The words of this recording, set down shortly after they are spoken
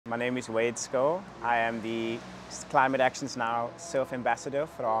My name is Schouw. I am the Climate Action Surf Ambassador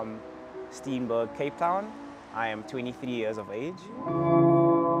from Steenberg, Cape Town. I am 23 years of age.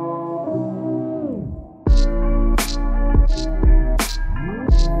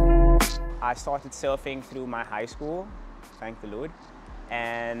 I started surfing through my high school, thank the Lord.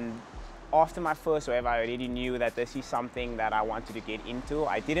 And after my first wave, I already knew that this is something that I wanted to get into.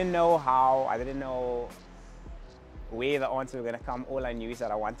 I didn't know how, I didn't know where the answers were going to come. All I knew is that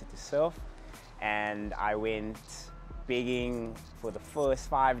I wanted to surf. And I went begging for the first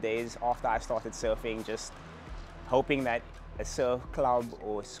 5 days after I started surfing, just hoping that a surf club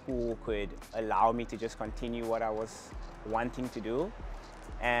or school could allow me to just continue what I was wanting to do.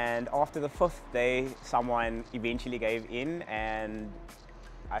 And after the 5th day, someone eventually gave in and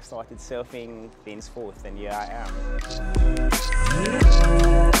I started surfing thenceforth, and here I am.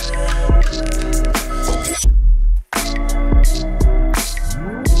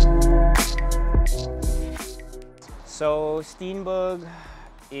 So Steenberg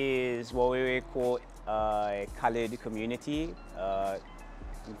is what we would call a colored community,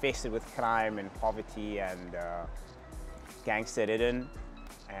 infested with crime and poverty and gangster-ridden.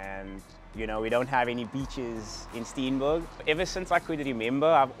 And you know, we don't have any beaches in Steenberg. Ever since I could remember,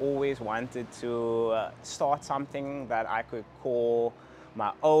 I've always wanted to start something that I could call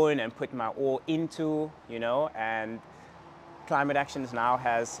my own and put my all into, you know, and Climate Actions now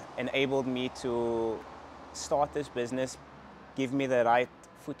has enabled me to start this business, give me the right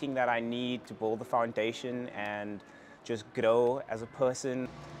footing that I need to build the foundation and just grow as a person.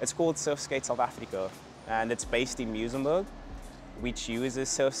 It's called Surf Skate South Africa, and it's based in Muizenberg, which uses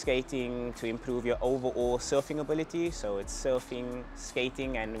surf skating to improve your overall surfing ability. So it's surfing,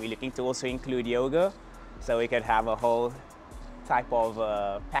 skating, and we're looking to also include yoga, so we could have a whole type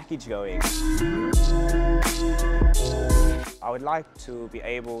of package going. I would like to be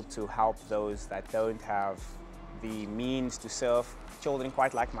able to help those that don't have the means to surf, children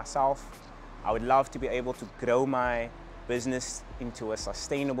quite like myself. I would love to be able to grow my business into a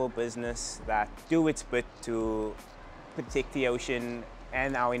sustainable business that do its bit to protect the ocean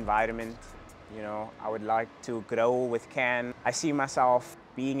and our environment. You know, I would like to grow with CAN. I see myself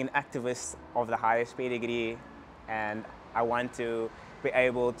being an activist of the highest pedigree, and I want to be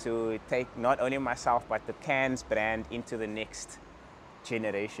able to take not only myself but the CAN's brand into the next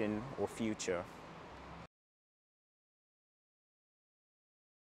generation or future.